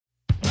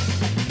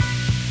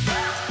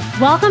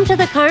Welcome to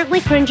the Currently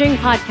Cringing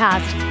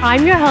podcast.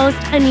 I'm your host,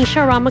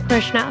 Anisha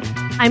Ramakrishna.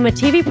 I'm a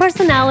TV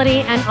personality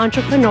and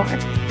entrepreneur.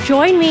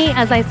 Join me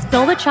as I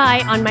spill the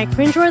chai on my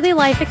cringeworthy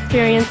life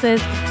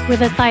experiences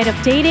with a side of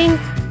dating,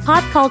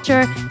 pop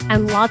culture,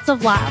 and lots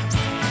of laughs.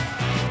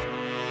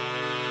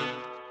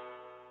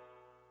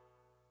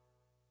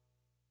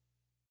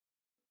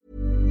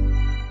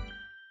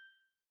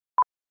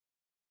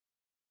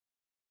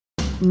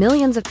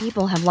 Millions of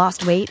people have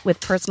lost weight with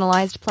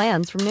personalized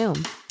plans from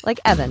Noom. Like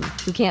Evan,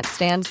 who can't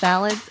stand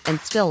salads and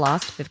still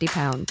lost 50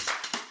 pounds.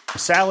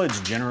 Salads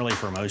generally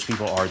for most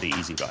people are the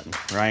easy button,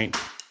 right?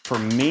 For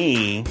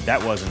me,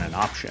 that wasn't an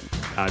option.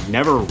 I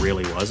never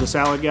really was a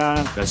salad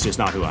guy. That's just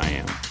not who I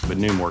am. But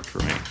Noom worked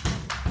for me.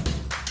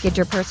 Get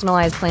your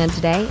personalized plan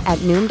today at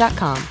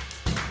Noom.com.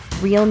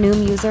 Real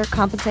Noom user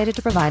compensated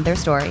to provide their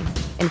story.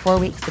 In 4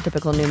 weeks, the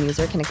typical Noom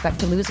user can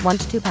expect to lose 1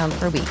 to 2 pounds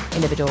per week.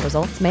 Individual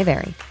results may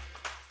vary.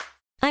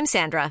 I'm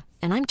Sandra,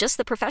 and I'm just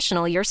the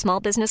professional your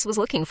small business was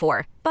looking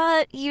for.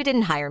 But you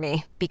didn't hire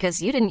me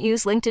because you didn't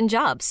use LinkedIn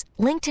Jobs.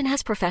 LinkedIn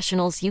has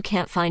professionals you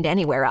can't find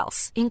anywhere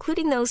else,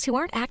 including those who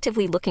aren't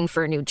actively looking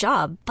for a new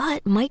job,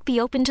 but might be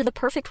open to the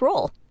perfect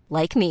role,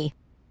 like me.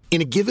 In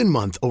a given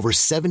month, over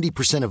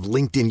 70% of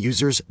LinkedIn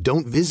users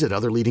don't visit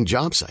other leading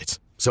job sites.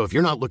 So if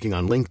you're not looking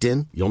on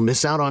LinkedIn, you'll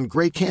miss out on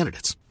great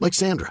candidates like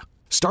Sandra.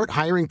 Start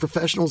hiring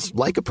professionals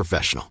like a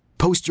professional.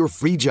 Post your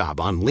free job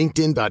on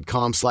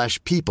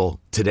linkedin.com/people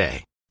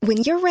today. When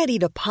you're ready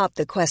to pop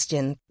the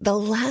question, the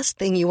last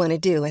thing you want to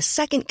do is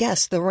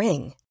second-guess the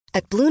ring.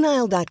 At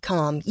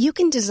BlueNile.com, you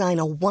can design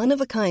a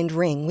one-of-a-kind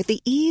ring with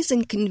the ease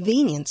and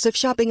convenience of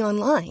shopping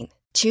online.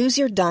 Choose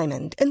your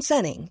diamond and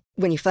setting.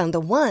 When you find the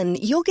one,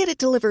 you'll get it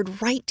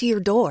delivered right to your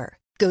door.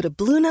 Go to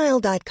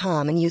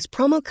BlueNile.com and use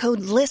promo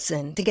code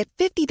LISTEN to get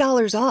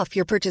 $50 off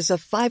your purchase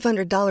of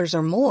 $500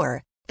 or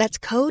more. That's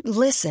code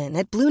LISTEN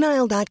at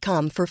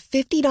BlueNile.com for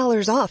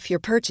 $50 off your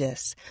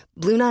purchase.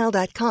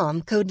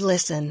 BlueNile.com, code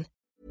LISTEN.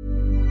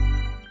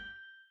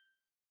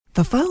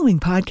 The following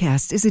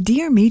podcast is a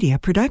Dear Media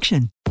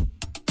production.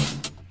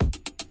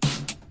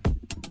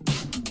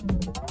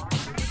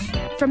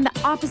 From the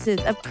offices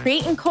of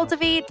Create and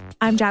Cultivate,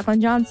 I'm Jacqueline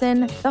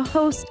Johnson, the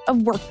host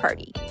of Work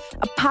Party,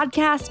 a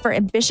podcast for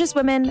ambitious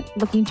women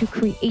looking to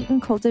create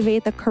and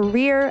cultivate the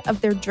career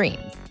of their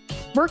dreams.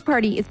 Work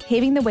Party is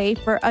paving the way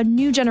for a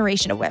new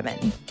generation of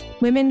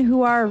women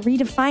who are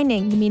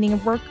redefining the meaning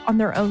of work on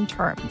their own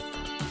terms.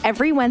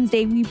 Every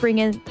Wednesday, we bring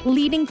in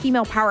leading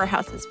female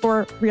powerhouses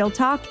for real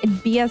talk and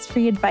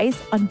BS-free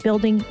advice on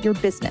building your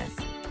business.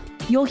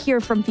 You'll hear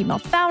from female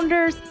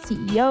founders,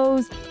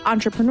 CEOs,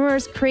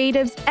 entrepreneurs,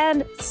 creatives,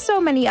 and so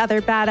many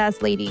other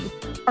badass ladies.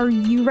 Are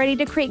you ready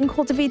to create and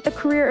cultivate the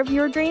career of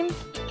your dreams?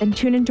 Then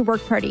tune into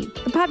Work Party,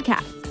 the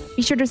podcast.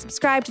 Be sure to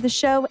subscribe to the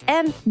show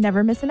and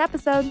never miss an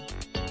episode.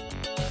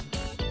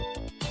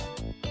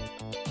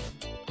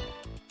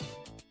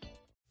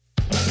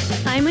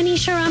 I'm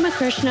Anisha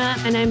Ramakrishna,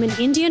 and I'm an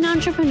Indian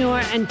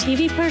entrepreneur and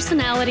TV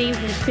personality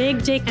with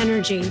big dick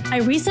energy. I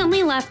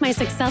recently left my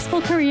successful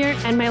career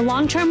and my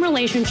long-term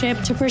relationship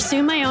to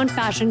pursue my own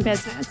fashion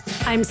business.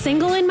 I'm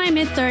single in my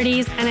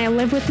mid-30s, and I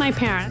live with my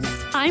parents.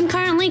 I'm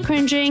currently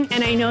cringing,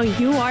 and I know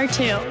you are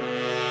too.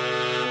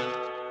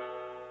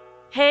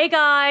 Hey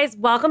guys,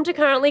 welcome to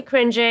Currently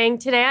Cringing.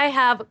 Today I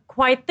have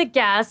quite the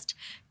guest,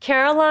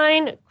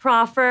 Caroline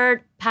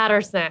Crawford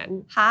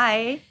Patterson.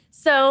 Hi.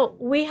 So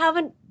we have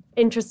an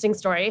interesting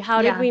story.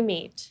 How did we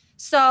meet?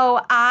 So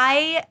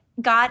I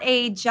got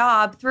a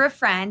job through a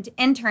friend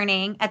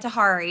interning at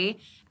Tahari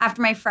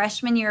after my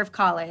freshman year of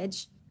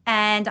college.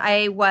 And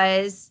I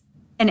was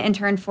an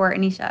intern for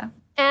Anisha.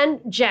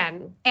 And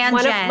Jen. And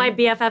one Jen. of my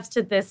BFFs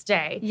to this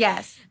day.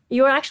 Yes.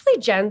 You were actually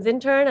Jen's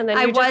intern, and then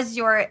I you was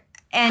your...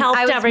 And helped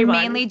I was everyone.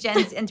 mainly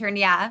Jen's intern,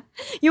 yeah.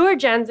 You were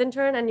Jen's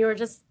intern, and you were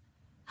just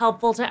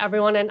helpful to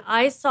everyone. And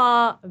I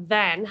saw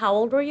then, how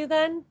old were you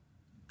then?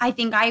 I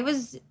think I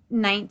was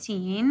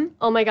 19.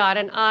 Oh my God,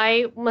 and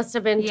I must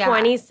have been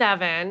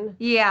 27.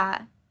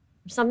 Yeah.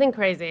 Something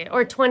crazy.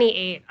 Or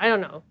 28. I don't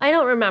know. I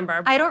don't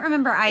remember. I don't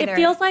remember either. It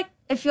feels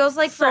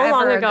like so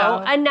long forever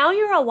ago. And now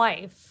you're a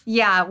wife.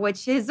 Yeah,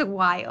 which is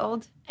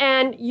wild.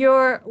 And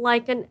you're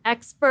like an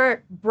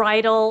expert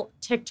bridal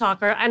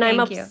TikToker. And I'm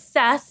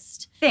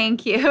obsessed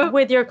Thank you.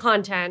 with your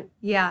content.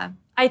 Yeah.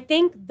 I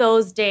think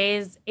those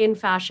days in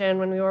fashion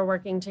when we were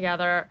working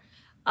together,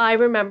 I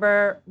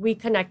remember we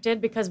connected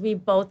because we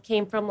both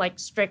came from like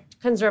strict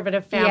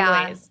conservative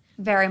families.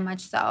 Yeah, very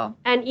much so.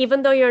 And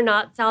even though you're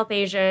not South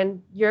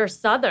Asian, you're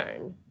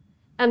Southern.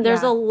 And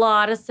there's a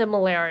lot of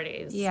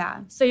similarities.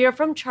 Yeah. So you're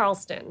from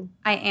Charleston.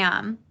 I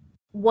am.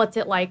 What's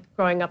it like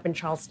growing up in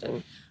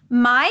Charleston?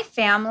 My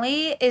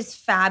family is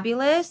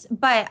fabulous,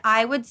 but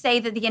I would say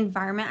that the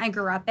environment I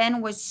grew up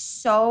in was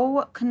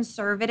so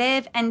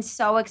conservative and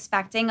so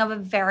expecting of a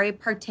very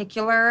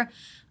particular,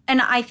 and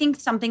I think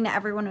something that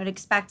everyone would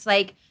expect,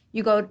 like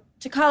you go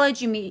to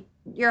college, you meet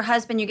your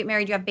husband, you get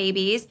married, you have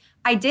babies.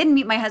 I did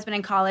meet my husband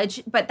in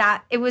college, but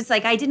it was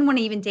like I didn't want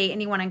to even date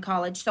anyone in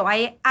college. So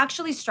I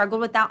actually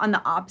struggled with that on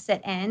the opposite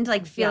end,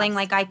 like feeling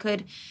like I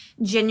could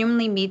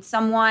genuinely meet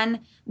someone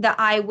that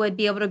I would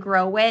be able to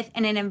grow with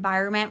in an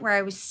environment where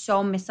I was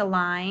so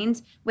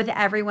misaligned with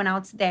everyone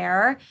else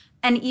there.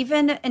 And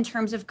even in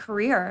terms of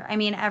career, I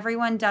mean,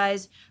 everyone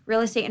does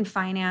real estate and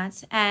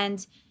finance.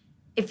 And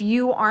if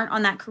you aren't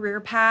on that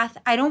career path,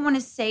 I don't want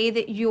to say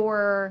that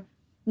you're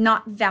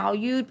not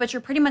valued, but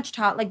you're pretty much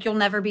taught like you'll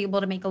never be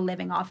able to make a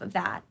living off of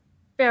that.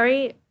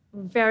 Very,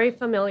 very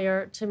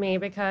familiar to me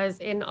because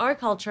in our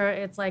culture,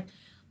 it's like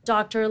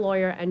doctor,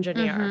 lawyer,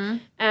 engineer.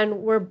 And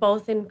we're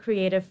both in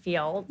creative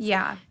fields.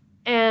 Yeah.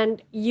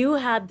 And you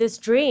had this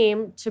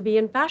dream to be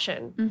in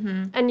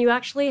fashion. And you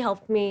actually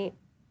helped me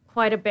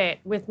quite a bit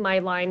with my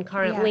line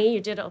currently. You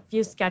did a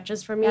few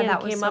sketches for me and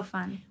that was came so up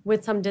fun.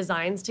 with some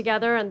designs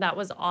together, and that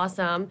was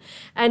awesome.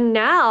 And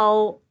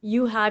now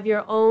you have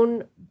your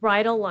own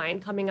bridal line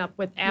coming up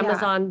with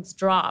Amazon's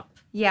Drop.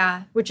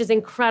 Yeah. Which is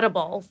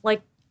incredible.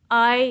 Like,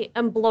 I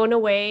am blown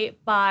away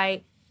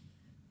by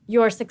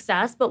your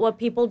success, but what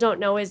people don't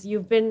know is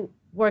you've been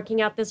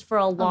working at this for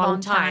a long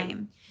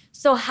time.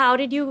 So how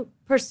did you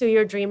pursue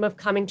your dream of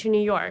coming to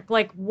New York?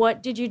 Like,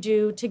 what did you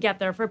do to get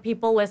there for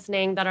people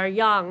listening that are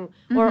young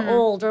or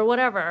old or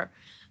whatever?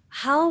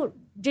 How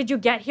did you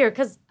get here?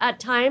 Because at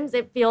times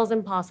it feels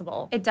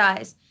impossible. It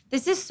does.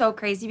 This is so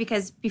crazy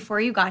because before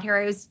you got here,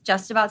 I was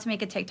just about to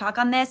make a TikTok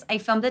on this. I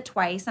filmed it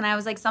twice and I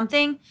was like,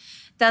 something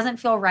doesn't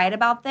feel right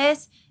about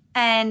this.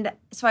 And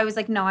so I was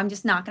like, no, I'm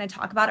just not going to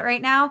talk about it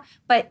right now.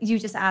 But you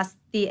just asked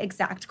the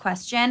exact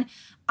question.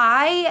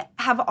 I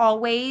have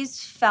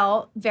always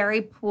felt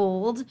very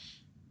pulled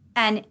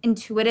and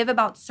intuitive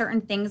about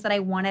certain things that I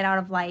wanted out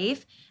of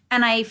life.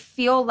 And I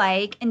feel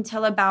like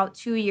until about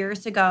 2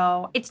 years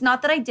ago, it's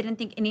not that I didn't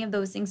think any of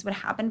those things would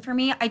happen for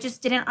me. I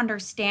just didn't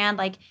understand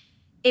like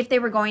if they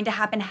were going to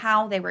happen,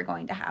 how they were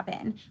going to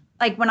happen.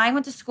 Like when I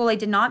went to school, I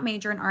did not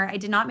major in art. I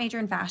did not major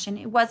in fashion.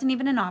 It wasn't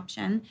even an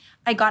option.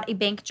 I got a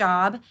bank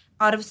job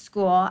out of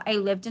school. I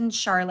lived in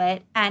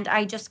Charlotte. And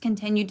I just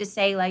continued to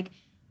say like,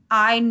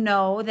 I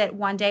know that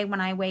one day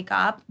when I wake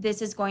up, this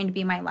is going to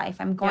be my life.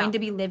 I'm going to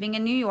be living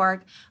in New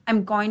York.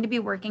 I'm going to be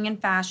working in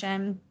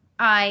fashion.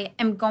 I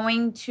am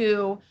going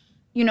to,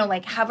 you know,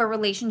 like have a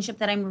relationship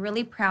that I'm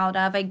really proud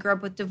of. I grew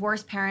up with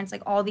divorced parents,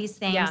 like all these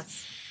things.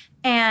 Yes.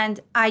 And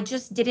I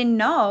just didn't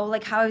know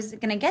like how I was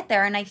going to get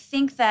there. And I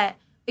think that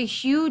a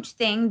huge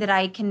thing that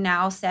I can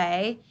now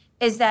say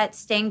is that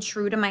staying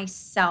true to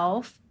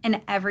myself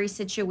in every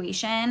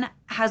situation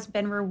has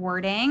been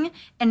rewarding,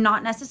 and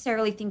not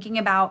necessarily thinking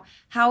about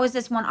how is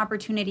this one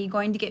opportunity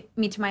going to get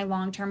me to my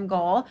long-term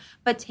goal,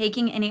 but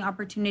taking any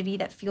opportunity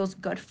that feels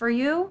good for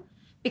you.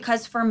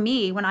 Because for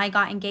me, when I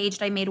got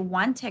engaged, I made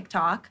one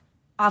TikTok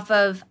off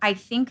of, I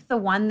think the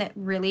one that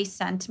really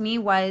sent me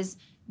was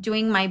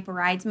doing my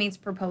bridesmaids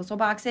proposal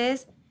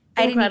boxes.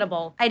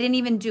 Incredible. I didn't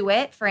even do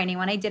it for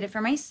anyone. I did it for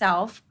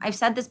myself. I've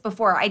said this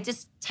before. I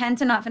just tend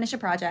to not finish a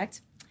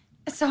project.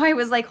 So I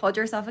was like, hold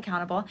yourself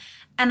accountable.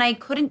 And I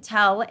couldn't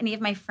tell any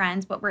of my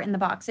friends what were in the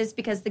boxes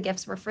because the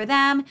gifts were for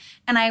them.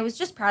 And I was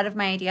just proud of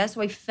my idea.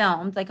 So I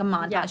filmed like a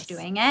montage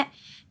doing it.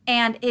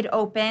 And it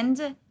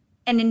opened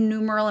an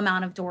innumerable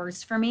amount of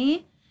doors for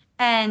me.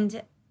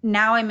 And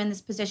now I'm in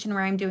this position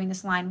where I'm doing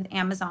this line with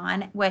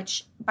Amazon,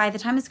 which by the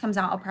time this comes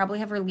out, I'll probably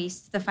have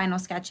released the final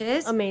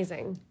sketches.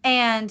 Amazing.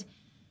 And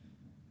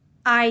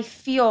I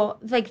feel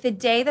like the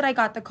day that I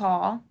got the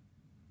call,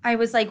 I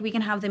was like, we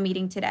can have the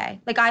meeting today.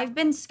 Like I've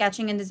been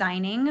sketching and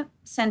designing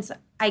since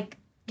I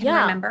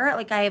can remember.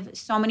 Like I have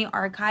so many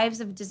archives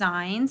of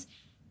designs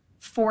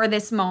for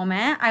this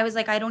moment. I was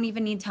like, I don't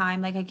even need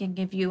time. Like I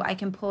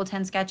can pull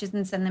 10 sketches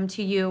and send them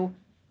to you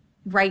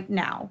right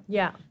now.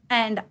 Yeah.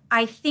 And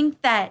I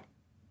think that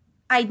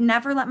I'd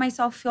never let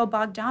myself feel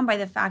bogged down by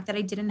the fact that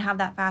I didn't have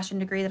that fashion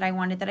degree that I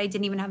wanted, that I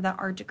didn't even have that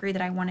art degree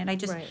that I wanted. I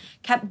just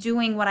kept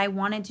doing what I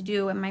wanted to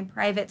do in my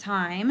private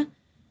time.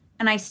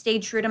 And I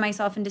stayed true to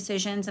myself in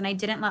decisions, and I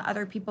didn't let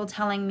other people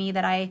telling me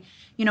that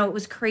it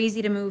was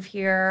crazy to move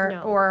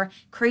here or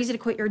crazy to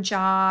quit your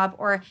job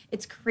or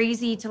it's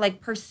crazy to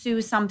like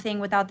pursue something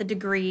without the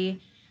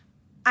degree.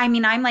 I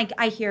mean, I'm like,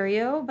 I hear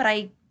you, but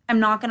I'm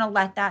not going to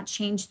let that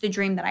change the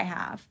dream that I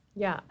have.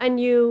 Yeah. And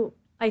you,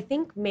 I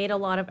think, made a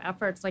lot of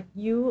efforts. Like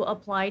you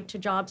applied to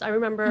jobs. I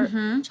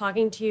remember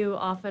talking to you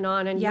off and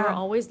on, and you were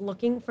always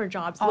looking for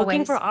jobs,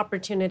 looking for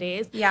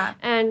opportunities. Yeah.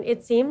 And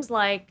it seems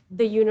like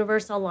the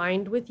universe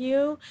aligned with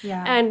you.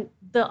 Yeah. And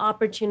the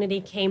opportunity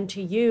came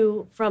to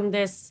you from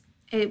this,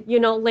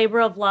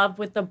 labor of love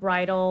with the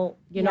bridal,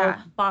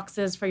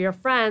 boxes for your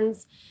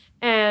friends.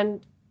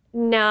 And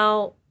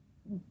now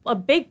a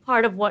big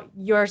part of what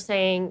you're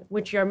saying,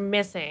 which you're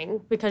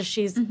missing because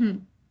she's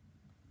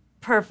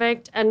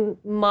perfect and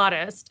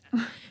modest,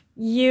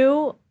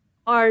 you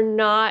are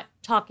not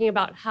talking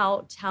about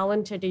how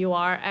talented you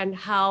are and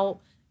how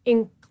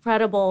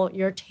incredible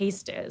your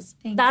taste is.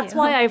 That's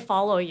why I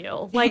follow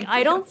you. Like,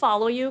 I don't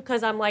follow you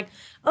because I'm like,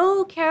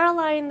 oh,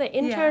 Caroline, the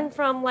intern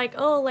from like,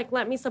 oh, like,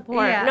 let me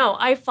support. Yeah. No,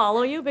 I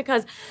follow you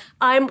because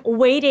I'm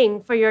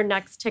waiting for your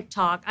next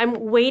TikTok. I'm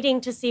waiting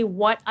to see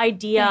what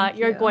idea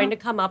you're going to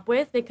come up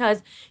with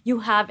because you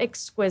have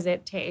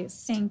exquisite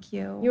taste. Thank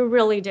you. You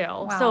really do.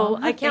 Wow. So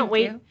I can't Thank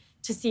wait you.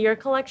 to see your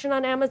collection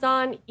on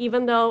Amazon,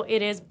 even though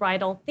it is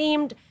bridal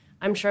themed.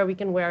 I'm sure we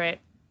can wear it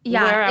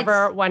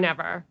wherever,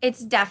 whenever.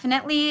 It's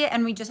definitely,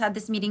 and we just had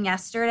this meeting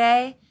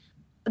yesterday,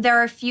 there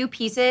are a few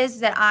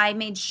pieces that I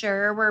made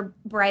sure were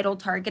bridal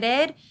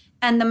targeted,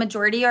 and the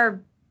majority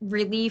are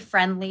really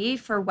friendly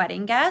for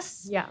wedding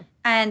guests. Yeah.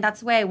 And that's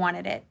the way I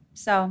wanted it.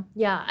 So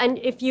yeah, and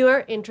if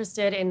you're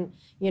interested in,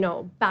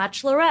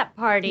 bachelorette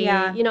party,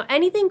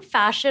 anything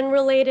fashion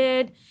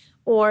related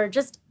or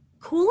just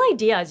cool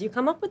ideas, you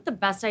come up with the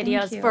best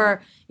ideas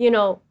for,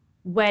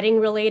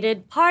 wedding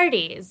related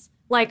parties.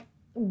 Like,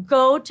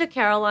 go to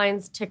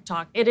Caroline's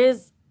TikTok. It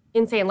is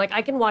insane. Like,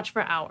 I can watch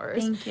for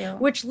hours. Thank you.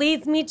 Which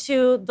leads me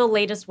to the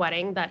latest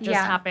wedding that just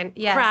happened.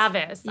 Yes.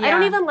 Kravis. Yeah. I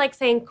don't even like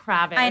saying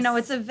Kravis. I know,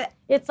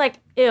 it's like,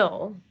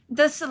 ew.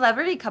 The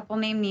celebrity couple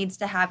name needs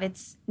to have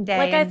its day.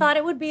 Like, I thought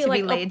it would be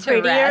like a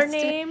prettier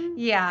name.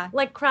 Yeah.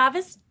 Like,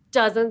 Kravis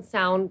doesn't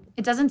sound...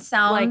 It doesn't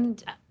sound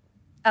like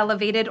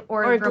elevated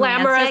or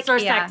glamorous or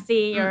yeah.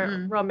 sexy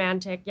or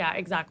romantic. Yeah,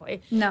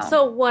 exactly. No.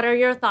 So what are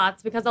your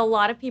thoughts? Because a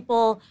lot of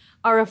people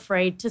are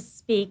afraid to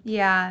speak,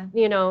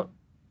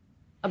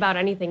 about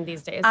anything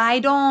these days. I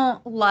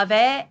don't love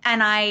it.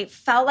 And I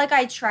felt like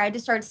I tried to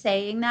start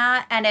saying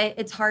that. And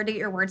it's hard to get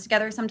your words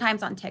together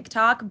sometimes on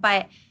TikTok.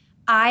 But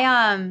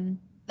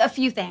a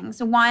few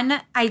things. One,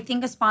 I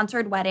think a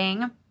sponsored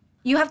wedding,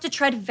 you have to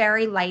tread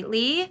very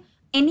lightly.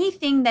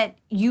 Anything that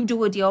you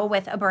do a deal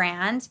with a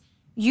brand,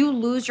 you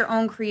lose your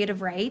own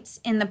creative rights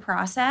in the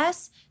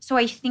process. So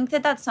I think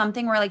that that's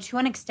something where, like, to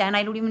an extent,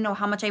 I don't even know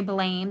how much I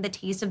blame the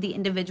taste of the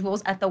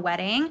individuals at the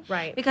wedding.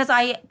 Right. Because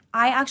I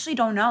actually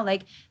don't know,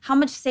 like, how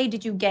much say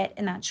did you get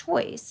in that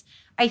choice?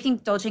 I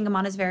think Dolce &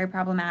 Gabbana is very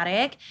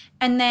problematic.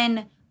 And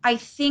then I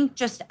think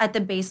just at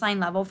the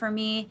baseline level for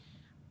me,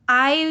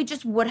 I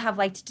just would have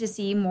liked to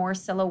see more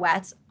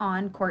silhouettes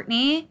on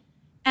Kourtney.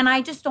 And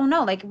I just don't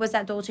know, like, was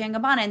that Dolce &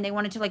 Gabbana and they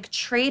wanted to, like,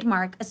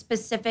 trademark a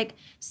specific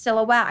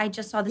silhouette. I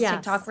just saw this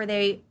TikTok where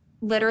they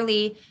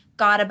literally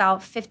got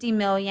about $50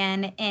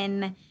 million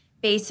in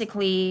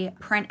basically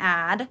print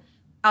ad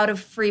out of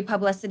free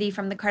publicity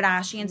from the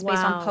Kardashians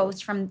based on posts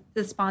from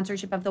the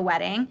sponsorship of the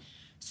wedding.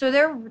 So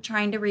they're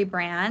trying to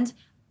rebrand.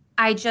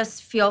 I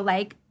just feel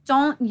like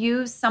don't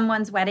use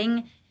someone's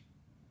wedding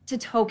to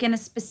token a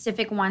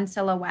specific one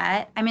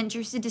silhouette. I'm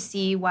interested to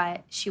see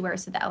what she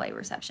wears to the LA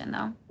reception,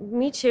 though.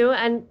 Me too.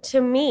 And to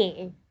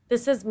me,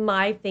 this is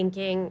my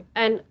thinking.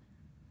 And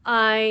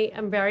I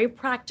am very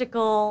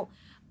practical.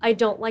 I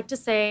don't like to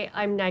say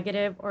I'm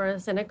negative or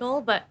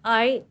cynical, but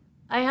I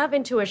have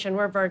intuition.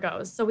 We're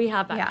Virgos, so we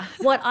have that. Yeah.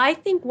 What I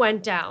think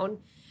went down,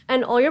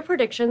 and all your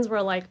predictions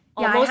were like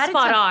almost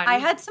spot on. I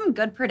had some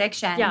good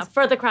predictions. Yeah,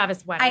 for the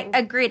Kravis wedding. I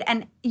agreed.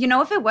 And,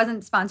 if it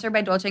wasn't sponsored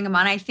by Dolce &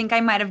 Gabbana, I think I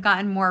might have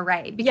gotten more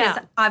right. Because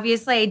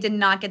obviously I did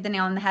not get the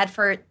nail on the head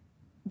for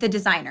the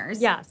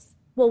designers. Yes.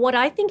 Well, what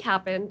I think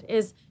happened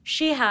is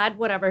she had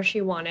whatever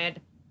she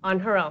wanted on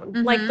her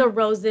own. Like the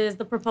roses,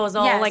 the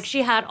proposal. Yes. Like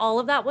she had all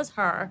of that was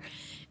her.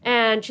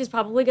 And she's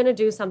probably going to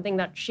do something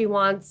that she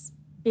wants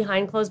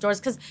behind closed doors.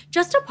 Because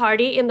just a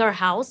party in their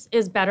house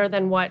is better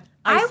than what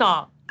I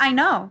saw. I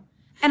know.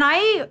 And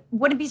I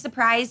wouldn't be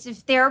surprised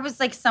if there was,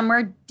 like,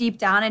 somewhere deep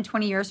down in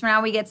 20 years from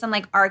now, we get some,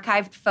 like,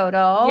 archived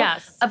photo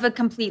of a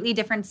completely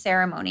different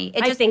ceremony.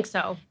 I think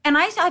so. And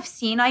I've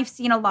seen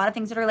a lot of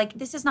things that are like,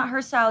 this is not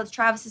her style, it's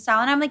Travis's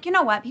style. And I'm like, you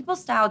know what?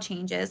 People's style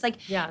changes. Like,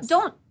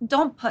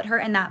 don't put her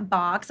in that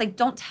box. Like,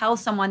 don't tell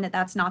someone that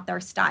that's not their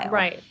style.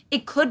 Right.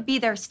 It could be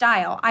their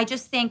style. I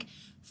just think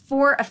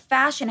for a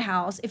fashion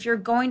house, if you're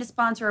going to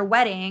sponsor a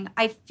wedding,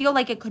 I feel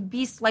like it could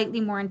be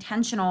slightly more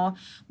intentional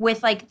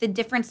with, like, the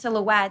different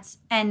silhouettes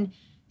and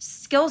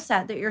skill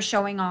set that you're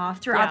showing off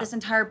throughout this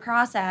entire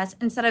process,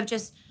 instead of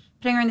just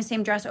putting her in the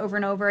same dress over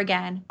and over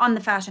again on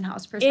the fashion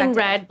house perspective. In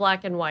red,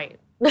 black, and white.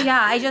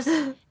 Yeah,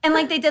 and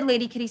like they did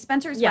Lady Kitty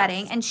Spencer's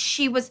wedding, and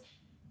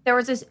there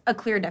was a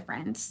clear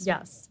difference.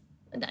 Yes.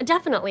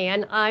 Definitely.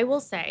 And I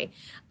will say,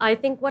 I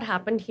think what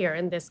happened here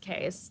in this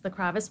case, the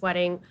Kravis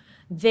wedding,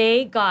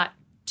 they got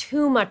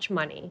too much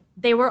money.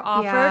 They were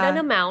offered an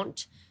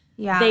amount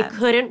they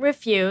couldn't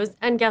refuse.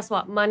 And guess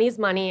what? Money's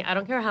money. I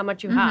don't care how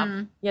much you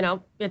have.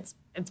 It's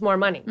more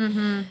money.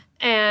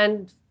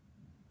 And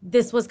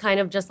this was kind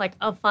of just like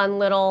a fun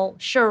little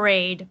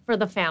charade for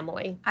the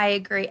family. I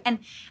agree. And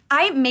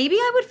maybe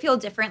I would feel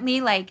differently,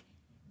 like,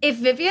 if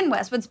Vivienne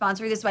Westwood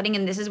sponsored this wedding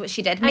and this is what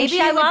she did. Maybe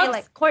I would be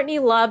like, Kourtney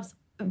loves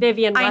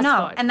Vivienne Westwood.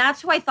 I know. And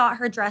that's who I thought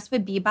her dress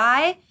would be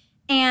by.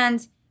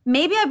 And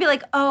maybe I'd be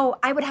like, oh,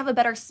 I would have a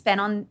better spin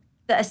on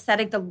the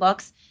aesthetic, the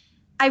looks.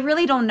 I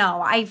really don't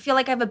know. I feel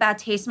like I have a bad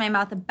taste in my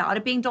mouth about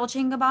it being Dolce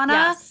 & Gabbana.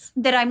 Yes.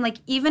 That I'm like,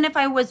 even if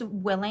I was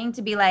willing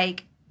to be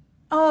like,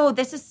 oh,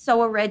 this is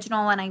so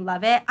original and I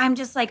love it. I'm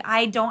just like,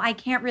 I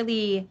can't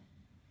really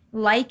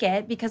like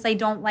it because I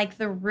don't like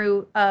the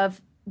root of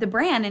the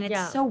brand, and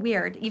it's so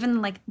weird. Even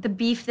like the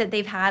beef that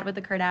they've had with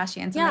the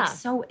Kardashians, I'm like,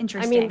 so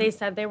interesting. I mean, they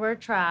said they were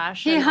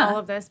trash and all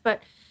of this,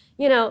 but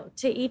you know,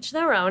 to each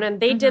their own. And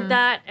they did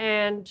that,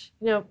 and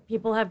you know,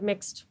 people have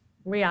mixed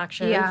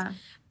reactions. Yeah.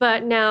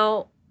 But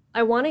now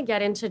I want to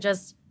get into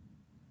just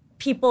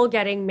people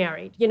getting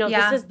married. You know,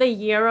 this is the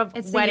year of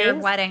weddings. The year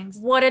of weddings.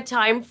 What a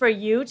time for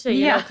you to,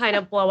 you know, kind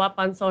of blow up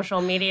on social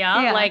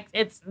media. Like,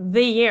 it's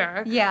the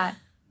year. Yeah.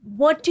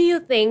 What do you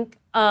think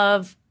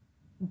of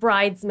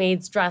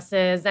bridesmaids'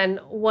 dresses, and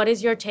what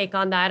is your take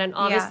on that? And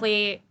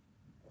obviously,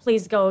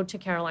 please go to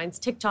Caroline's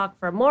TikTok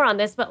for more on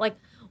this, but like,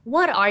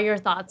 what are your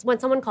thoughts when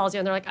someone calls you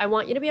and they're like, I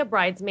want you to be a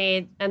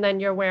bridesmaid, and then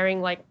you're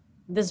wearing like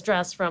this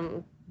dress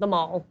from the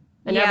mall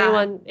and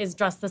everyone is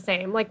dressed the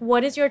same? Like,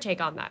 what is your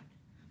take on that?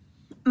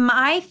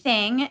 My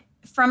thing,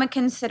 from a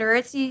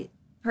consideracy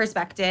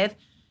perspective,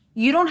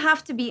 you don't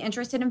have to be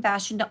interested in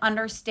fashion to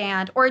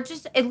understand, or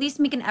just at least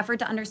make an effort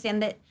to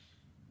understand that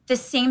the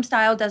same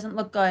style doesn't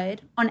look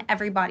good on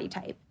every body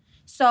type.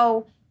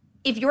 So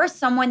if you're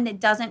someone that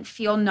doesn't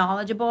feel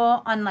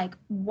knowledgeable on like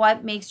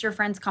what makes your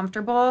friends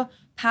comfortable,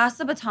 pass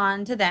the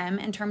baton to them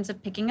in terms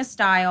of picking a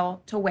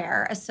style to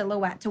wear, a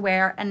silhouette to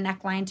wear, a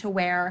neckline to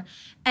wear,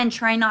 and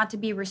try not to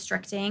be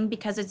restricting,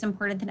 because it's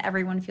important that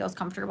everyone feels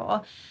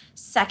comfortable.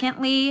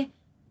 Secondly,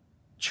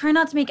 try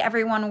not to make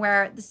everyone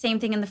wear the same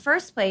thing in the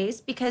first place,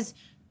 because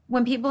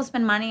when people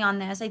spend money on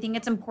this, I think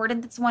it's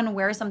important that someone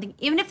wears something,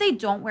 even if they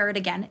don't wear it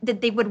again, that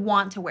they would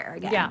want to wear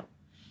again. Yeah.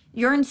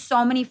 You're in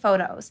so many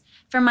photos.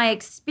 From my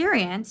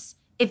experience,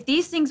 if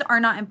these things are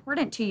not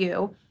important to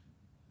you,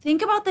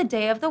 think about the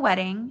day of the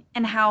wedding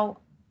and how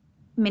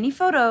many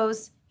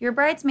photos your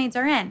bridesmaids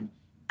are in.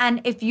 And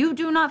if you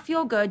do not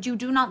feel good, you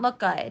do not look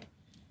good.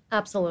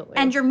 Absolutely.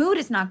 And your mood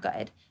is not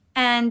good.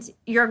 And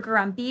you're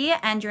grumpy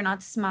and you're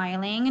not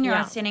smiling and you're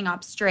not standing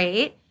up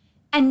straight.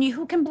 And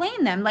who can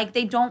blame them? Like,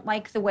 they don't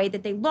like the way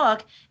that they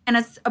look. And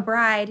as a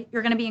bride,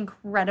 you're going to be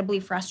incredibly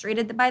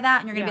frustrated by that.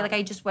 And you're going to be like,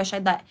 I just wish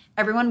I'd let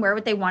everyone wear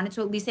what they wanted,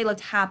 so at least they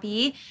looked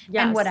happy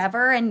and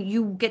whatever. And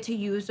you get to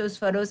use those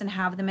photos and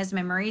have them as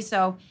memories.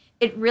 So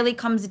it really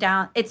comes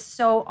down. It's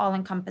so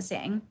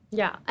all-encompassing.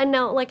 Yeah. And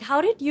now, like,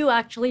 how did you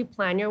actually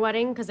plan your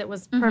wedding? Because it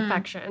was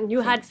perfection.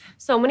 You had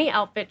so many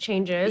outfit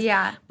changes.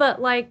 Yeah.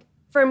 But, like,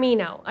 for me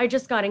now, I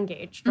just got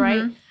engaged,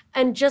 right?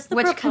 And just the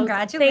proposal.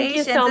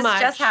 Congratulations. Thank you so much.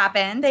 This just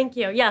happened. Thank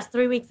you. Yes,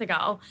 3 weeks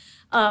ago.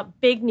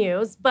 Big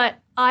news. But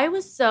I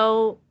was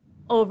so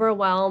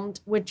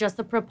overwhelmed with just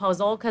the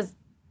proposal, because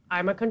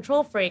I'm a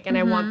control freak and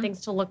I want things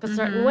to look a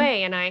certain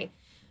way. And I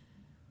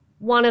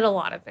wanted a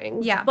lot of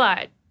things. Yeah.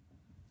 But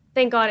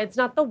thank God it's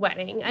not the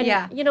wedding.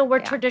 And, you know, we're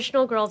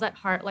traditional girls at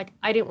heart. Like,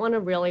 I didn't want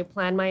to really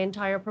plan my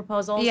entire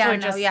proposal. Yeah,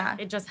 so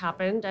it just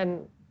happened.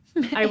 And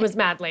I was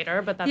mad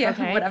later, but that's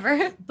okay.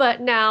 Whatever.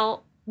 But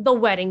now, the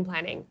wedding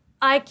planning.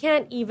 I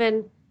can't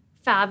even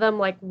fathom,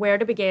 like, where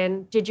to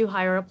begin. Did you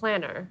hire a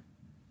planner?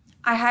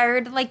 I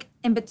hired, like,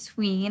 in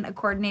between a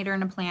coordinator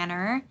and a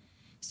planner.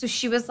 So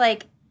she was,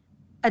 like,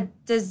 a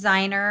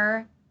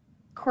designer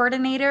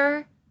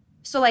coordinator.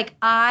 So, like,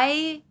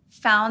 I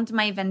found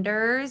my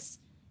vendors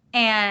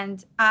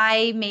and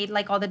I made,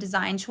 like, all the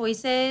design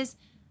choices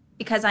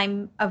because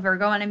I'm a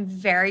Virgo and I'm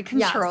very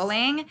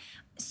controlling. Yes.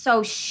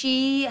 So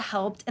she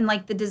helped in,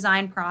 like, the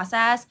design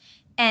process.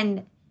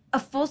 And a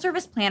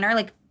full-service planner,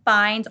 like,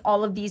 finds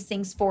all of these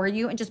things for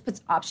you and just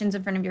puts options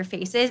in front of your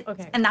faces.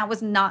 Okay. And that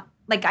was not,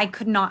 like, I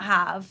could not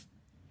have.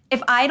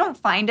 If I don't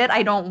find it,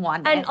 I don't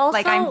want it. And also,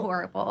 like, I'm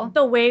horrible.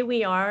 The way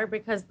we are,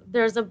 because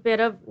there's a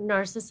bit of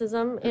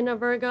narcissism in a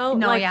Virgo.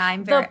 No, like,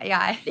 I'm very,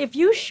 If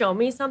you show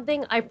me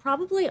something, I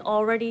probably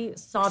already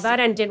saw that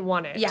and didn't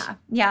want it.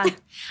 Yeah.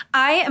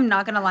 I am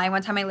not going to lie.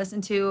 One time I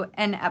listened to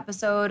an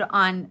episode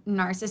on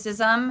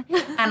narcissism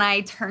and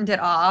I turned it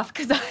off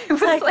because I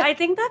was like, I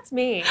think that's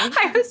me.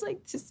 I was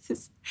like, this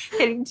is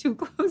hitting too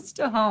close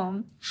to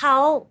home.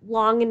 How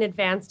long in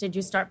advance did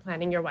you start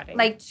planning your wedding?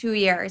 Like 2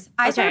 years.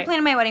 I started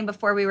planning my wedding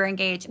before we were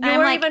engaged. And you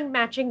were like, even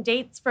matching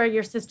dates for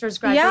your sister's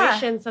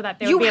graduation so that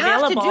they would be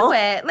available. You have to do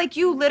it. Like,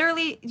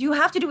 you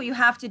have to do what you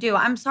have to do.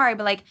 I'm sorry,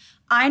 but like,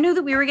 I knew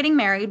that we were getting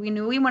married. We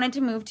knew we wanted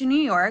to move to New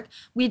York.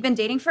 We'd been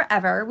dating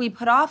forever. We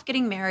put off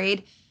getting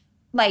married.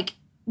 Like,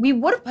 we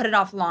would have put it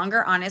off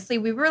longer, honestly.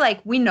 We were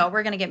like, we know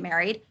we're going to get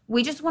married.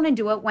 We just want to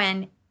do it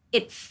when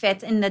it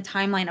fits in the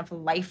timeline of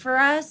life for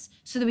us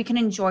so that we can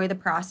enjoy the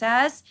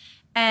process.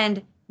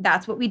 And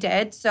that's what we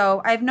did.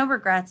 So I have no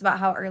regrets about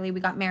how early we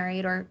got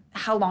married or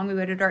how long we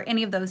waited or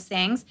any of those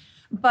things.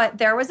 But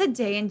there was a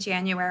day in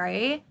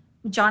January.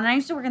 John and I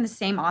used to work in the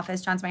same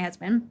office. John's my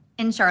husband,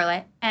 in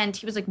Charlotte. And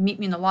he was like, meet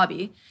me in the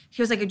lobby.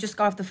 He was like, I just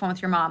got off the phone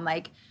with your mom.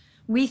 Like,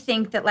 we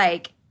think that,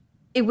 like,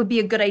 it would be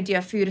a good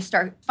idea for you to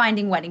start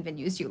finding wedding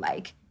venues you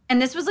like. And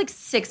this was like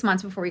 6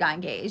 months before we got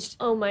engaged.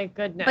 Oh my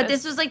goodness. But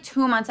this was like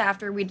 2 months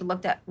after we'd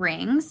looked at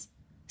rings.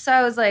 So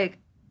I was like,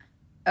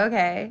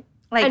 okay.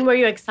 Like, and were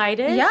you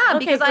excited? Yeah, okay,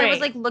 because great. I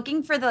was like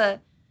looking for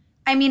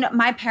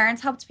my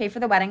parents helped pay for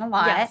the wedding a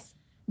lot. Yes.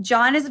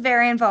 John is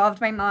very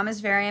involved. My mom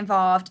is very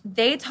involved.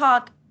 They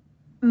talk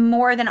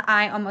more than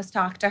I almost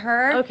talk to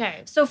her.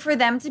 Okay. So for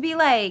them to be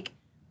like,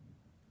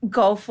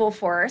 go full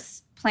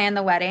force, plan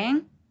the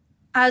wedding,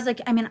 I was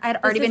like, I mean, I'd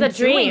already been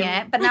doing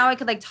it, but now I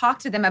could like talk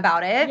to them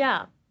about it.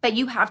 Yeah. But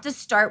you have to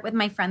start with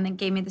my friend that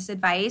gave me this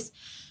advice.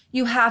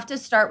 You have to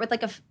start with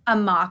like a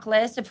mock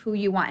list of who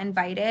you want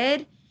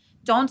invited.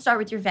 Don't start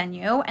with your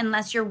venue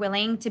unless you're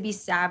willing to be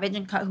savage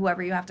and cut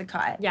whoever you have to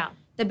cut. Yeah.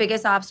 The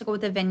biggest obstacle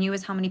with the venue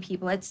is how many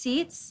people it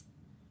seats.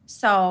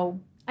 So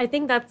I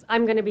think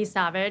I'm going to be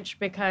savage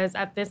because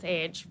at this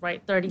age,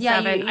 right,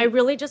 37, I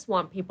really just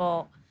want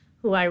people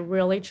who I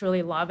really,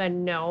 truly love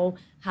and know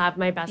have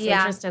my best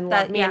interest and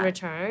love me in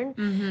return.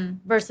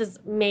 Mm-hmm. Versus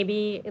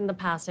maybe in the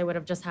past, I would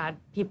have just had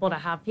people to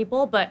have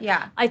people. But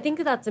I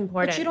think that's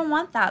important. But you don't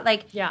want that.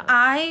 Like,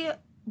 I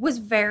was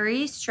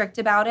very strict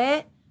about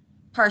it,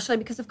 partially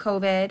because of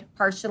COVID,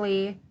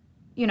 partially,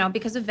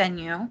 because of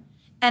venue.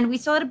 And we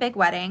still had a big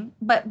wedding.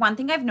 But one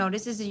thing I've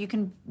noticed is that you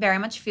can very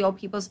much feel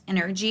people's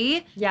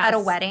energy at a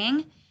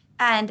wedding.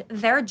 And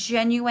their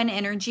genuine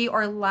energy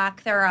or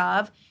lack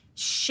thereof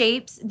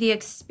shapes the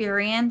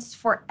experience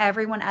for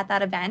everyone at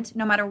that event,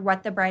 no matter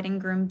what the bride and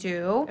groom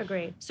do.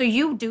 Agree. So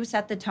you do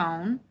set the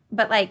tone,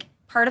 but like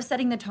part of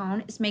setting the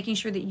tone is making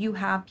sure that you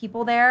have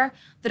people there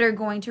that are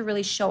going to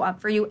really show up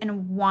for you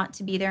and want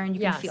to be there and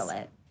you can feel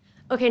it.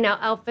 Okay, now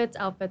outfits.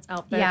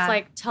 Yeah.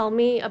 Like, tell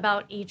me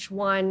about each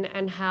one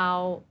and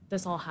how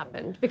this all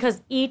happened.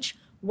 Because each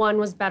one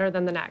was better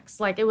than the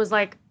next. Like, it was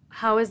like,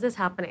 how is this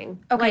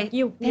happening? Okay, like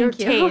your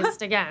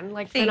taste, again,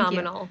 like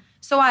phenomenal.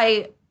 So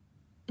I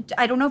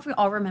don't know if we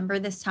all remember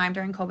this time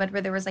during COVID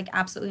where there was like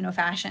absolutely no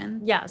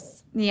fashion.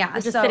 Yes. Yeah.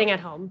 Just sitting at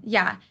home.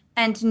 Yeah.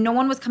 And no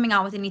one was coming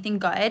out with anything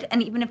good.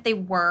 And even if they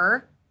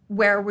were,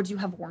 where would you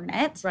have worn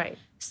it? Right.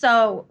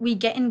 So we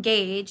get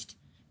engaged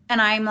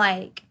and I'm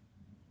like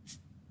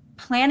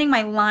planning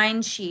my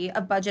line sheet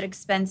of budget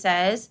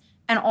expenses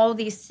and all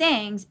these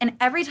things. And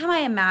every time I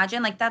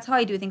imagine, like that's how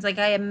I do things. Like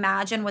I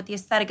imagine what the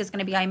aesthetic is going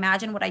to be. I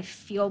imagine what I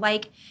feel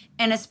like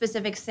in a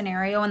specific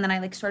scenario. And then I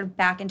like sort of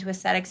back into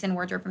aesthetics and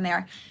wardrobe from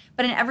there.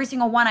 But in every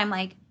single one, I'm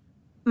like,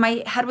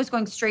 my head was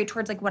going straight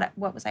towards like,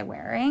 what was I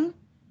wearing?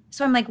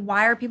 So I'm like,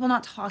 why are people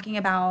not talking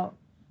about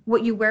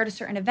what you wear to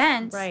certain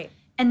events? Right.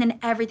 And then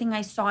everything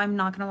I saw, I'm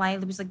not going to lie,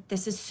 it was like,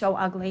 this is so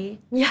ugly.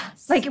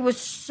 Yes. Like it was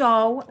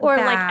so Or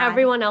bad. like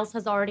everyone else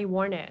has already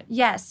worn it.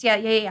 Yes.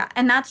 Yeah.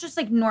 And that's just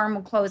like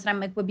normal clothes that I'm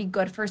like would be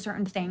good for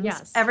certain things.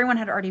 Yes. Everyone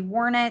had already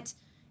worn it.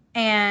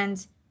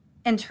 And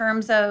in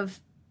terms of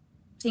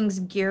things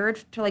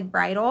geared to like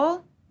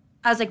bridal,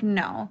 I was like,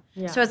 no.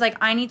 Yeah. So I was like,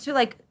 I need to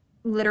like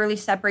literally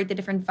separate the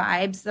different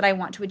vibes that I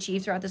want to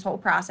achieve throughout this whole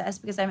process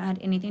because I haven't had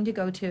anything to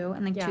go to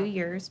in like 2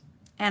 years.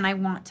 And I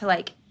want to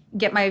like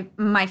get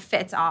my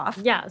fits off.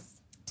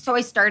 Yes. So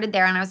I started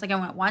there and I was like, I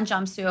want one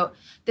jumpsuit.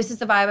 This is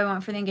the vibe I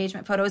want for the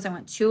engagement photos. I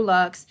want 2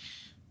 looks.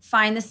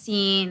 Find the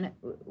scene,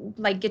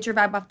 like get your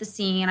vibe off the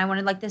scene. I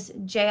wanted like this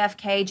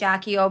JFK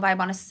Jackie O vibe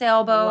on a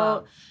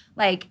sailboat. Wow.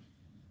 Like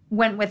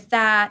went with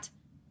that.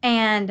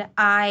 And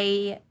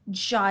I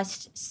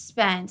just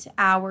spent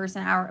hours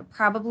and hours,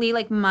 probably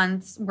like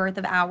months worth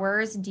of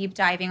hours deep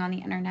diving on the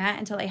internet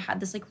until I had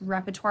this like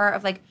repertoire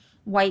of like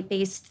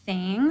white-based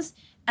things.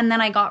 And then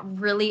I got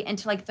really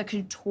into like the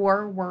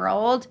couture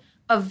world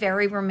of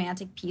very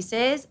romantic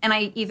pieces. And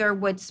I either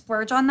would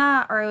splurge on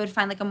that or I would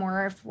find like a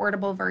more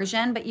affordable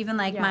version. But even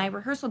like my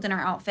rehearsal dinner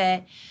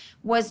outfit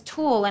was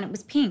tulle and it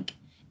was pink.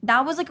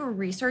 That was like a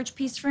research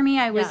piece for me.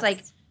 I was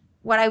like,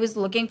 what I was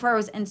looking for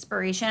was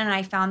inspiration. And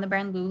I found the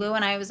brand Lulu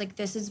and I was like,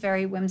 this is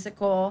very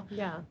whimsical.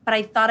 Yeah. But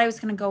I thought I was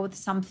going to go with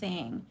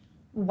something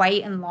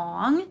white and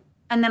long.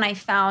 And then I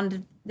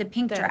found the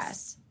pink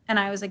dress. And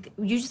I was like,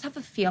 you just have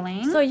a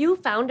feeling. So you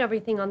found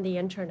everything on the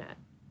internet.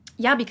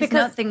 Yeah, because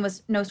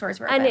no stores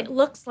were open. And it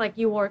looks like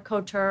you wore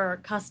couture or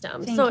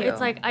custom. Thank you. It's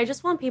like, I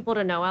just want people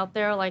to know out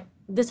there, like,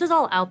 this is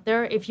all out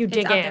there if you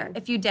dig in. There.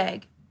 If you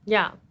dig.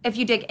 Yeah. If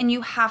you dig. And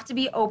you have to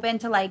be open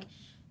to like,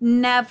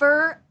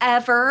 never,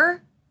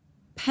 ever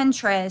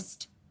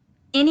Pinterest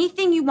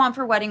anything you want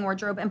for wedding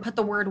wardrobe and put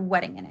the word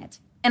wedding in it.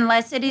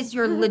 Unless it is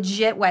your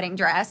legit wedding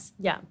dress.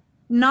 Yeah.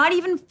 Not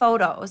even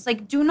photos.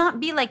 Like, do not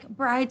be like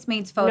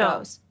bridesmaids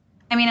photos. No.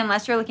 I mean,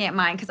 unless you're looking at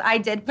mine, because I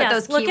did put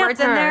those keywords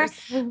in there.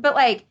 But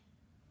like,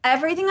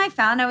 everything I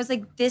found, I was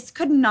like, this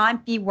could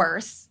not be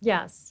worse.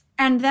 Yes.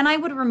 And then I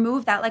would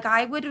remove that. Like,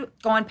 I would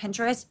go on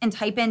Pinterest and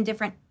type in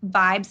different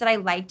vibes that I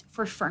liked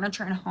for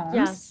furniture and homes.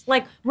 Yes.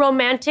 Like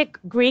romantic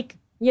Greek,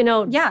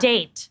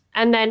 date.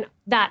 And then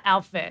that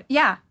outfit.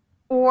 Yeah.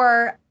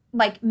 Or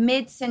like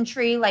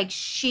mid-century, like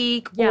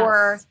chic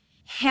or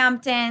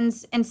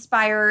Hamptons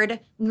inspired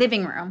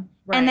living room.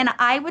 Right. And then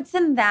I would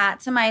send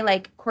that to my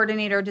like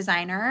coordinator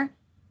designer,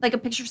 like a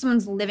picture of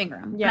someone's living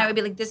room. Yeah. And I would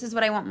be like, this is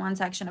what I want one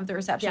section of the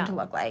reception to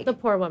look like. The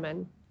poor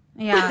woman.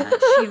 Yeah.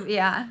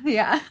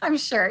 Yeah. I'm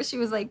sure. She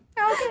was like,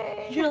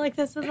 okay. You're like,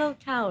 this is a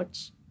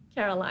couch,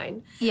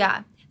 Caroline.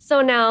 Yeah.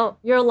 So now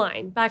your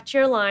line, back to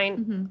your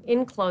line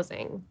in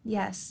closing.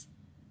 Yes.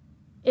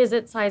 Is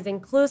it size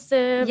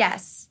inclusive?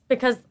 Yes.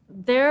 Because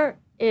there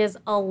is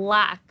a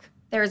lack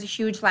There is a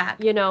huge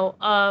lack. You know,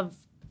 of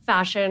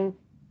fashion,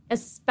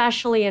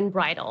 especially in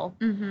bridal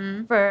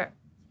for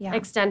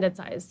extended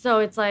size. So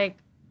it's like,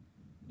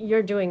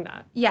 you're doing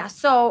that. Yeah.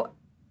 So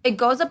it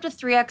goes up to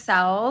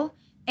 3XL.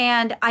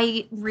 And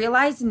I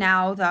realize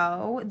now,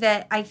 though,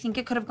 that I think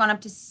it could have gone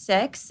up to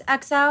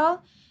 6XL.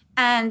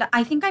 And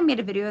I think I made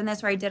a video in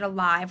this where I did a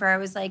live where I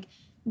was like,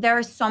 there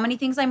are so many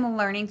things I'm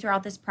learning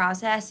throughout this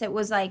process. It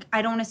was like,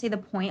 I don't want to say the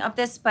point of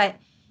this, but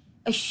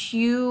a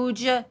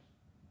huge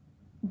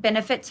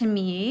benefit to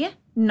me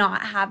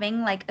not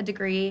having like a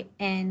degree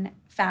in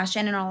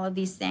fashion and all of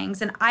these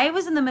things. And I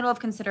was in the middle of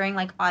considering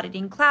like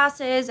auditing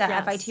classes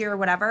at FIT or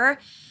whatever,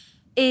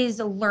 is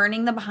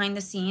learning the behind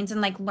the scenes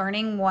and like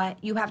learning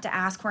what you have to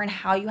ask for and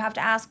how you have to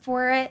ask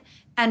for it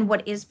and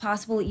what is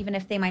possible, even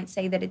if they might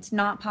say that it's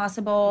not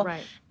possible.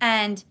 Right.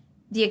 And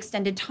the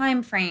extended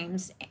time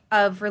frames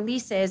of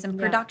releases and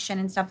production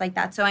and stuff like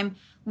that. So I'm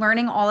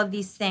learning all of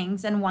these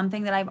things. And one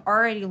thing that I've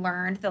already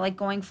learned that like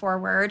going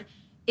forward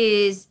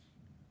is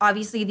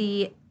obviously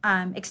the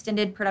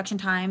extended production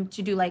time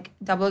to do like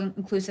double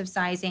inclusive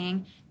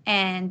sizing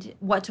and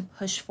what to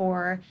push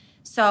for.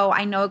 So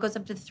I know it goes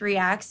up to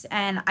 3X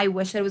and I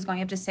wish that it was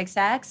going up to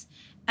 6X.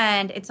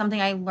 And it's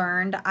something I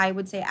learned, I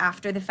would say,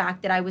 after the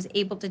fact that I was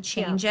able to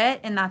change it.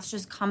 And that's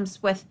just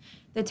comes with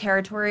the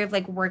territory of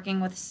like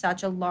working with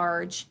such a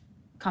large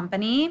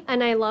company.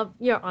 And I love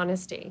your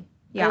honesty.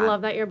 Yeah. I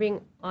love that you're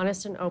being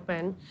honest and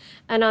open.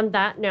 And on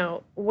that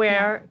note,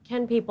 where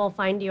can people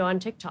find you on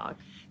TikTok?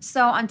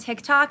 So on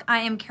TikTok, I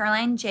am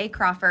Caroline J.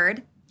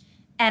 Crawford.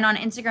 And on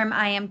Instagram,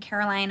 I am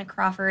Caroline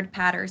Crawford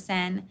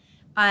Patterson.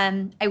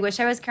 I wish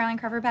I was Caroline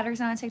Crawford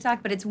Patterson on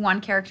TikTok, but it's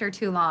one character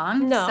too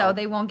long, so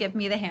they won't give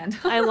me the handle.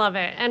 I love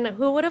it. And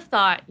who would have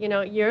thought, you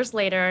know, years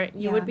later,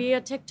 you would be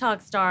a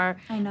TikTok star,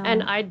 I know,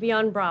 and I'd be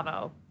on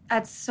Bravo.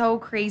 That's so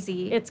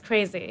crazy. It's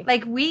crazy.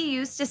 Like, we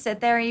used to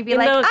sit there and you'd be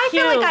like, I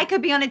feel like I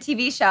could be on a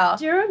TV show.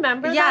 Do you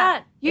remember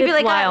that? You'd be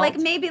like,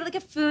 maybe like a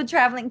food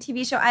traveling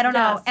TV show. I don't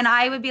know. And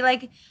I would be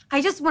like,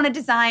 I just want to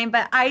design,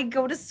 but I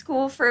go to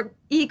school for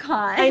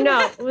econ. I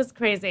know. It was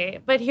crazy.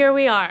 But here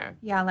we are.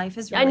 Yeah, life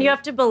is really... And you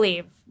have to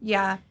believe.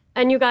 Yeah.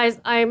 And you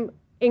guys, I'm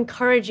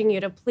encouraging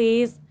you to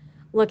please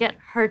look at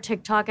her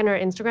TikTok and her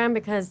Instagram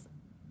because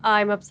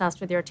I'm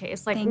obsessed with your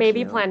taste. Like,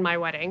 maybe plan my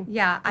wedding.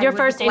 Yeah. Your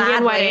first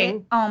Indian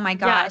wedding. Oh, my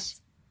gosh.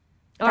 Yes.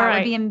 That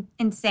would be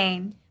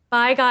insane.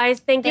 Bye, guys.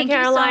 Thank you,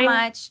 Caroline.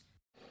 Thank you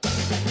so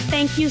much.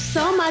 Thank you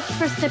so much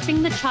for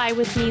sipping the chai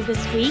with me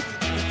this week.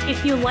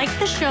 If you like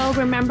the show,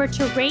 remember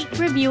to rate,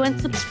 review, and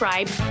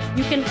subscribe.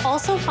 You can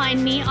also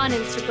find me on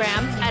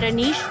Instagram at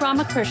Anish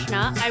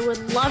Ramakrishna. I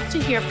would love to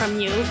hear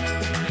from you.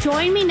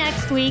 Join me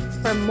next week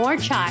for more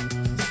chai.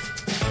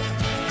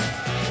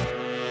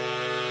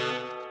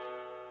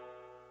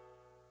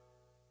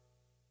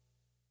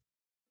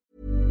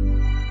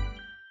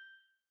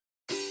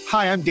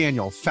 Hi, I'm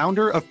Daniel,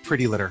 founder of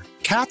Pretty Litter.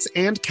 Cats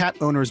and cat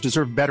owners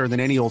deserve better than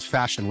any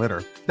old-fashioned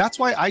litter. That's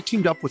why I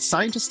teamed up with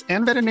scientists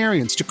and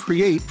veterinarians to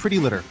create Pretty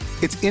Litter.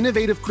 Its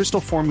innovative crystal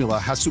formula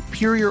has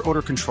superior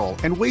odor control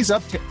and weighs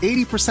up to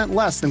 80%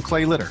 less than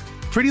clay litter.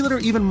 Pretty Litter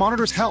even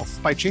monitors health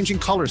by changing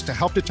colors to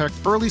help detect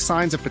early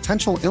signs of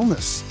potential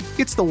illness.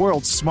 It's the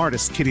world's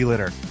smartest kitty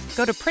litter.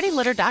 Go to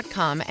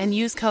prettylitter.com and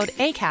use code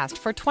ACAST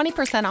for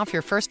 20% off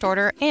your first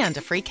order and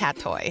a free cat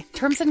toy.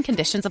 Terms and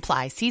conditions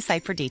apply. See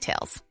site for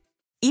details.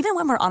 Even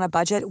when we're on a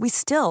budget, we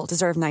still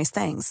deserve nice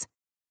things.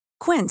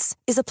 Quince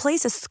is a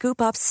place to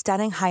scoop up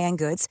stunning high-end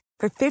goods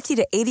for 50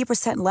 to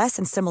 80% less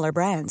than similar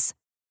brands.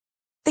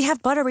 They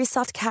have buttery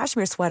soft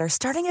cashmere sweaters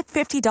starting at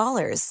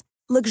 $50,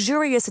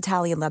 luxurious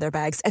Italian leather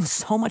bags, and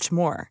so much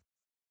more.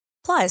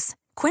 Plus,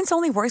 Quince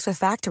only works with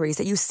factories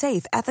that use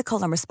safe,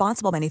 ethical, and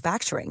responsible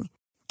manufacturing.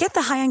 Get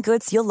the high-end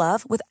goods you'll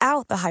love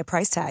without the high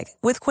price tag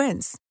with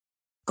Quince.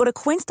 Go to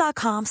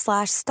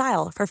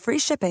quince.com/style for free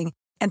shipping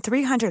and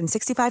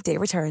 365-day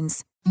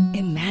returns.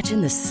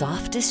 Imagine the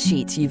softest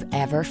sheets you've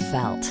ever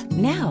felt.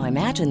 Now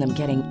imagine them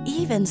getting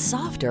even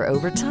softer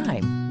over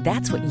time.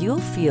 That's what you'll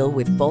feel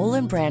with Boll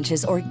 &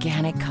 Branch's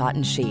organic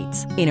cotton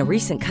sheets. In a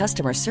recent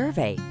customer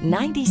survey,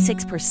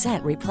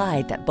 96%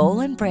 replied that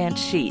Boll & Branch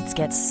sheets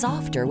get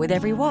softer with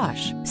every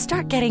wash.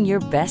 Start getting your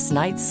best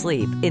night's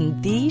sleep in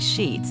these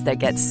sheets that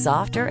get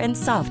softer and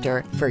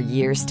softer for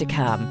years to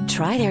come.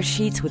 Try their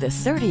sheets with a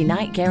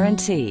 30-night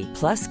guarantee.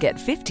 Plus, get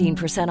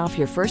 15% off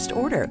your first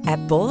order at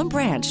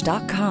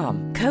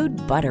bollandbranch.com. Code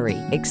BUTTERY.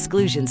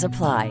 Exclusions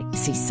apply.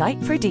 See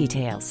site for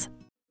details.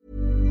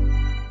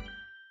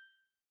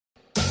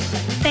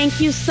 Thank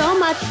you so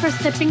much for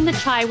sipping the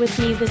chai with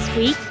me this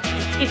week.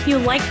 If you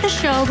like the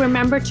show,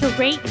 remember to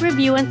rate,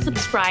 review, and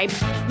subscribe.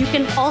 You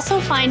can also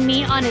find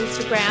me on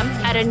Instagram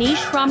at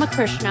Anish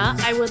Ramakrishna.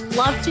 I would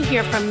love to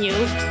hear from you.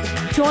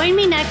 Join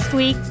me next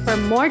week for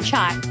more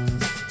chai.